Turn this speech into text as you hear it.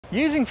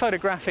Using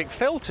photographic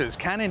filters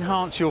can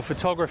enhance your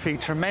photography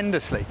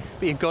tremendously,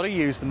 but you've got to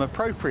use them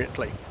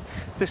appropriately.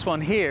 This one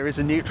here is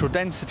a neutral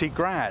density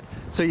grad,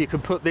 so you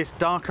can put this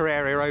darker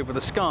area over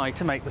the sky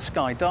to make the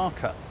sky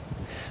darker.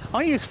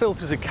 I use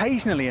filters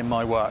occasionally in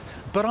my work,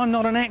 but I'm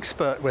not an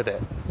expert with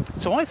it.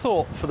 So I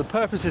thought for the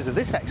purposes of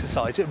this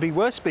exercise, it would be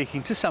worth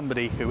speaking to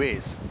somebody who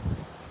is.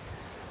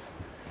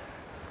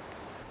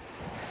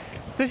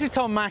 This is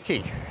Tom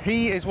Mackie.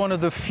 He is one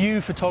of the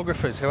few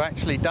photographers who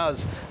actually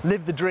does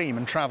live the dream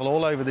and travel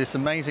all over this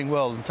amazing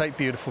world and take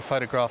beautiful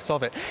photographs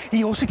of it.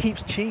 He also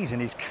keeps cheese in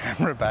his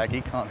camera bag.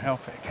 He can't help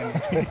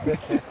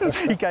it.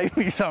 He gave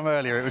me some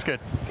earlier. It was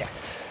good.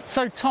 Yes.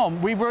 So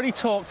Tom, we've already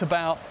talked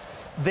about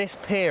this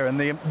pier and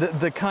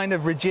the kind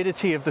of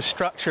rigidity of the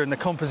structure and the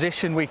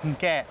composition we can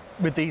get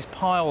with these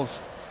piles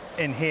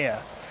in here.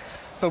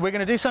 But we're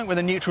going to do something with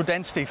a neutral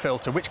density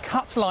filter, which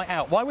cuts light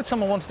out. Why would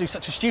someone want to do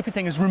such a stupid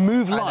thing as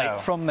remove light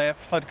from their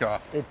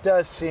photograph? It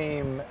does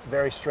seem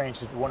very strange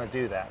to want to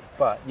do that,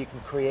 but you can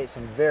create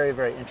some very,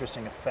 very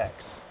interesting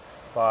effects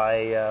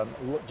by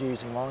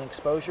using long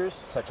exposures,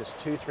 such as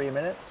 2-3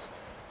 minutes.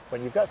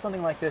 When you've got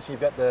something like this, you've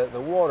got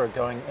the water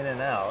going in and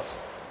out,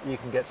 you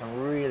can get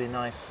some really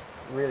nice,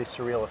 really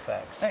surreal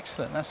effects.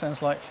 Excellent, that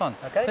sounds like fun.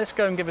 Okay. Let's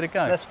go and give it a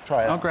go. Let's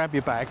try it. I'll grab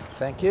your bag.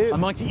 Thank you. I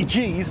might eat your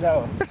cheese.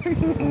 No.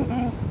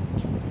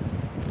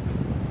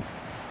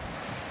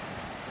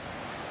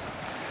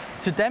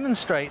 To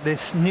demonstrate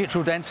this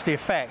neutral density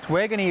effect,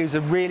 we're going to use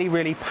a really,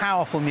 really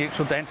powerful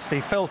neutral density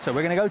filter.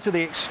 We're going to go to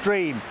the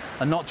extreme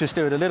and not just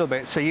do it a little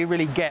bit, so you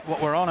really get what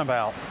we're on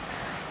about.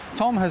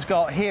 Tom has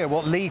got here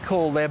what Lee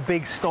call their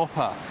big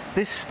stopper.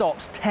 This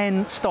stops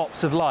 10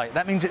 stops of light.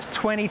 That means it's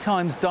 20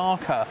 times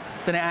darker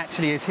than it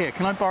actually is here.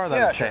 Can I borrow that?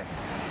 Yeah, sure.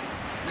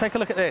 Take a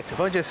look at this. If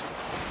I just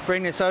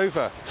bring this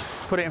over,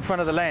 put it in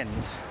front of the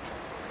lens,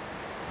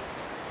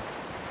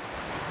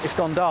 it's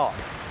gone dark.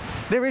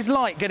 There is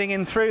light getting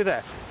in through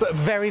there, but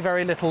very,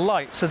 very little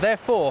light. So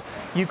therefore,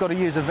 you've got to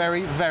use a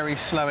very, very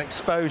slow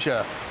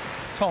exposure.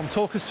 Tom,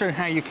 talk us through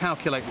how you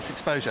calculate this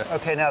exposure.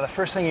 Okay, now the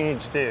first thing you need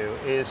to do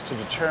is to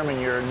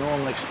determine your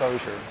normal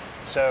exposure.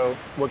 So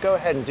we'll go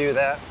ahead and do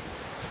that.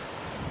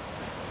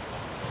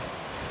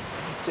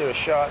 Do a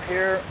shot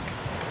here.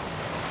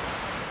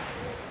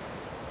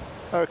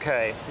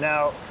 Okay,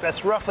 now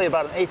that's roughly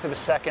about 1/8 of a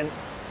second.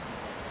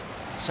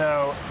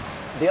 So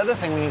the other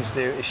thing we need to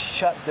do is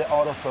shut the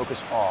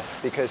autofocus off,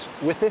 because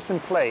with this in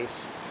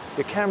place,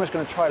 your camera's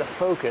going to try to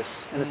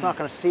focus and it's not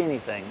going to see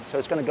anything. So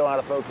it's going to go out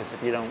of focus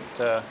if you don't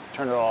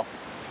turn it off.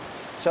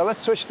 So let's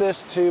switch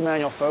this to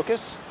manual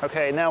focus.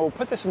 Okay, now we'll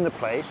put this into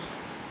place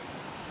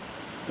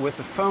with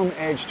the foam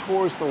edge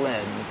towards the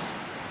lens.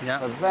 Yeah.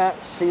 So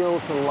that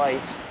seals the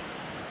light,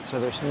 so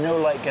there's no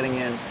light getting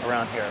in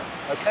around here.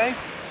 Okay?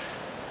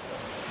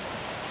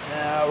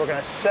 Now we're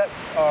going to set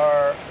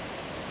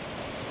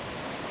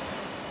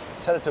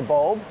it to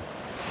bulb.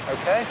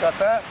 Okay, got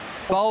that?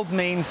 Bulb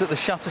means that the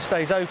shutter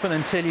stays open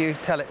until you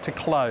tell it to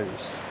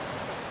close.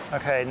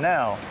 Okay,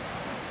 now,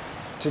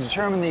 to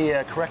determine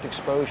the correct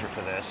exposure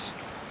for this,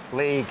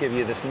 Lee give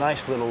you this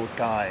nice little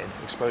guide,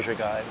 exposure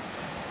guide.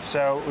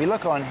 So we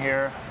look on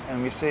here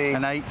and we see...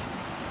 An 1/8.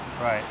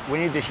 Right, we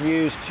need to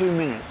use 2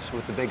 minutes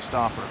with the big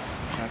stopper.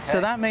 Okay?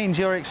 So that means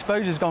your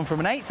exposure's gone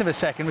from 1/8 of a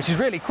second, which is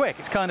really quick.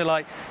 It's kind of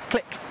like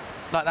click,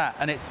 like that,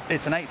 and it's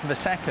 1/8 of a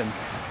second.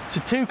 To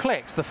 2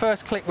 clicks, the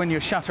first click when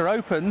your shutter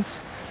opens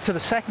to the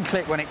second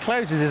click when it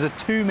closes is a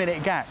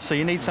 2-minute gap, so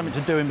you need something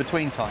to do in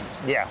between times.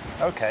 Yeah,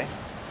 okay.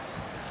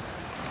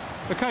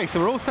 Okay, so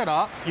we're all set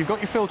up. You've got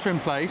your filter in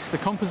place, the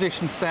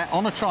composition's set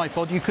on a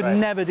tripod. You could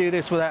never do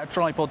this without a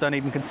tripod, don't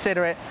even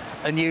consider it,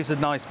 and use a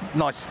nice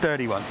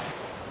sturdy one.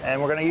 And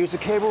we're going to use the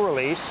cable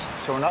release,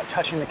 so we're not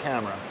touching the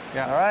camera.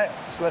 Yeah. All right,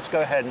 so let's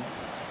go ahead and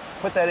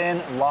put that in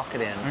and lock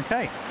it in.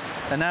 Okay,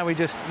 and now we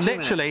just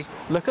literally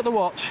look at the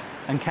watch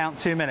and count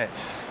 2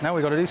 minutes. Now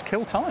we've got to do is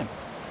kill time.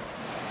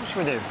 What should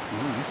we do?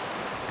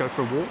 Go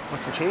for a walk. Want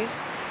some cheese?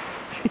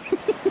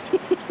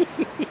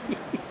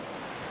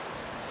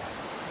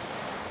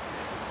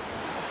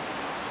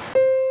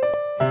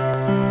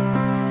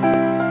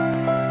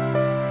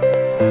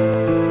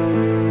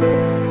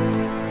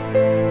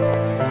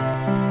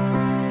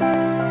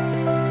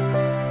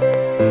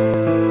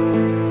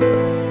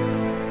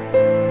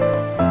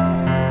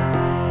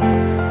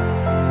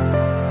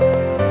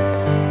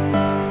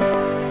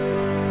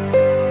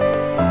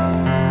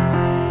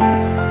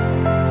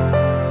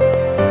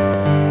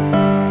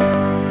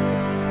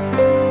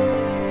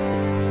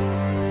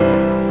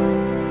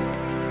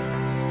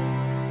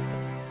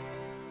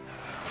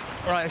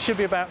 Right, it should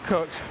be about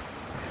cooked.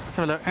 Let's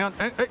have a look. Hang on.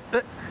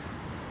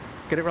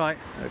 Get it right.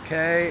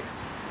 Okay.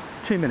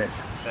 2 minutes.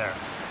 There.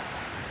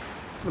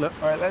 Let's have a look.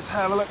 All right, let's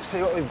have a look,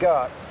 see what we've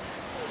got.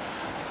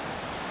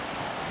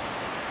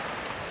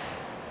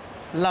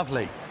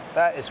 Lovely.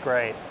 That is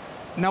great.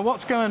 Now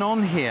what's going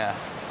on here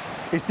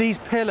is these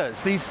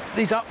pillars,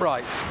 these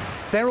uprights,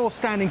 they're all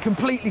standing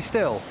completely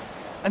still.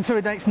 And so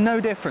it makes no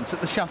difference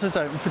that the shutter's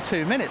open for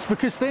 2 minutes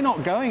because they're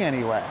not going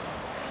anywhere.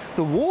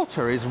 The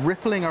water is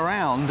rippling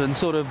around and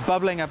sort of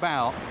bubbling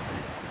about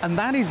and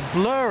that is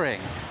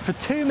blurring. For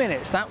 2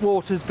 minutes, that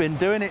water's been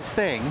doing its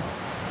thing,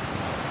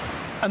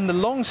 and the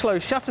long, slow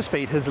shutter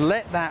speed has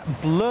let that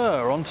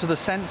blur onto the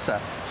sensor.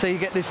 So you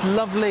get this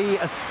lovely,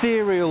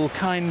 ethereal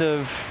kind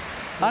of,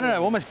 I don't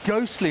know, almost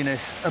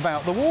ghostliness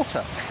about the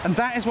water. And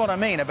that is what I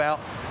mean about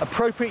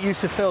appropriate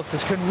use of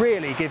filters can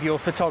really give your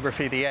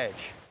photography the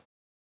edge.